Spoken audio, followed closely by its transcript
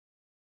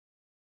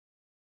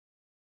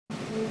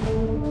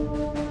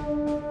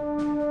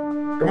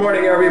Good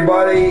morning,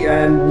 everybody,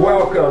 and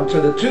welcome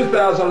to the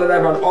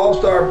 2011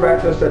 All-Star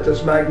Breakfast at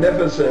this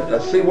magnificent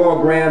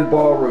Seawall Grand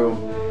Ballroom.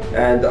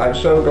 And I'm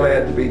so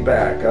glad to be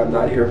back. I'm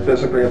not here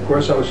physically, of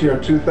course. I was here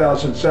in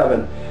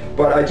 2007,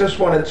 but I just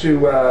wanted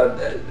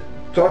to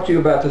talk to you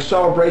about the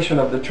celebration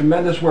of the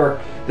tremendous work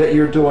that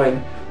you're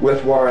doing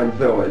with Warren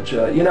Village.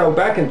 You know,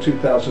 back in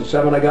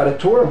 2007, I got a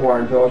tour of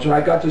Warren Village, and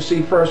I got to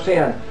see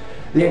firsthand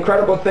the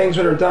incredible things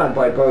that are done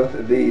by both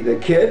the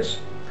kids,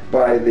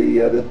 by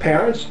the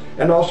parents,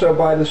 and also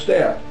by the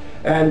staff.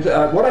 And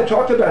what I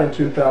talked about in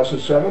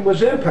 2007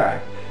 was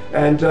impact,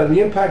 and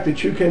the impact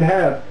that you can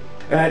have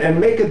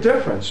and make a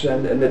difference,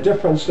 and the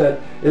difference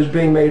that is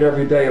being made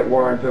every day at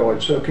Warren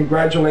Village. So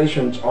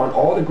congratulations on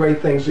all the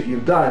great things that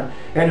you've done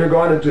and you're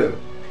going to do.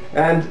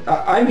 And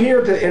I'm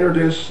here to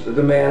introduce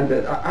the man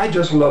that I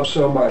just love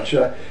so much.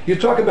 You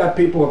talk about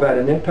people who've had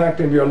an impact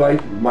in your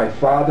life. My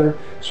father,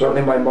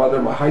 certainly my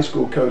mother, my high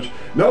school coach.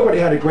 Nobody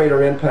had a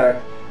greater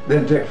impact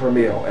than Dick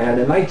Vermeil. And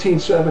in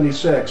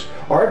 1976,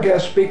 our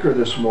guest speaker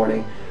this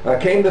morning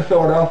came to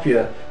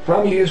Philadelphia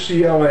from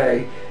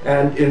UCLA,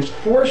 and in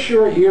 4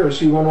 short years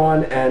he went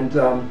on and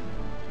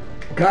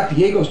got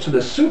the Eagles to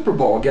the Super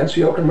Bowl against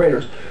the Oakland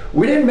Raiders.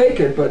 We didn't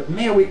make it, but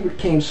man, we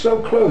came so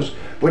close.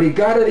 But he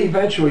got it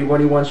eventually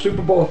when he won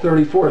Super Bowl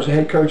 34 as the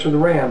head coach of the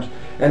Rams,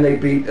 and they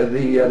beat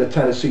the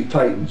Tennessee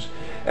Titans.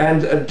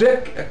 And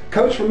Dick,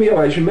 Coach Vermeil,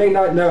 as you may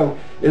not know,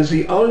 is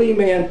the only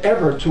man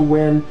ever to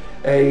win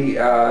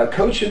a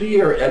Coach of the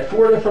Year at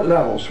 4 different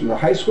levels, from the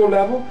high school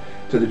level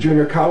to the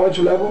junior college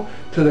level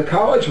to the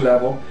college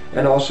level,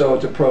 and also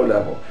at the pro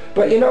level.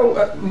 But you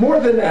know, more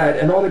than that,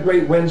 and all the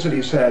great wins that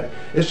he's had,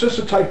 it's just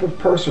the type of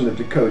person that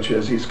the coach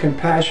is. He's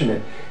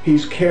compassionate,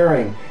 he's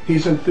caring,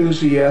 he's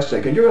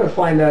enthusiastic, and you're going to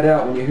find that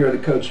out when you hear the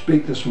coach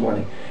speak this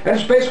morning. And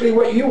it's basically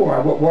what you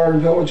are, what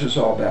Warren Village is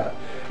all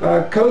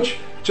about. Coach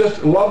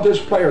just loved his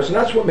players, and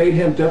that's what made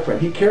him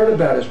different. He cared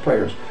about his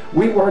players.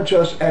 We weren't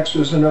just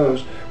X's and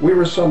O's. We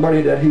were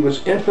somebody that he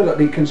was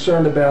infinitely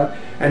concerned about,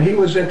 and he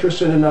was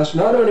interested in us,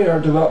 not only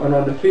our development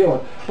on the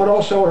field, but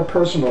also our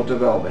personal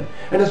development.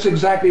 And it's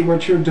exactly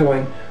what you're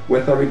doing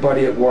with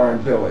everybody at Warren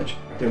Village.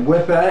 And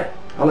with that,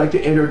 I'd like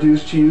to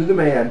introduce to you the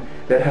man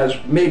that has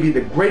maybe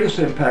the greatest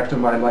impact on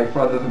my life,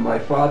 other than my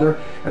father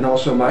and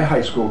also my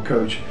high school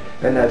coach,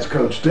 and that's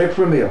Coach Dick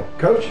Vermeil.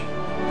 Coach?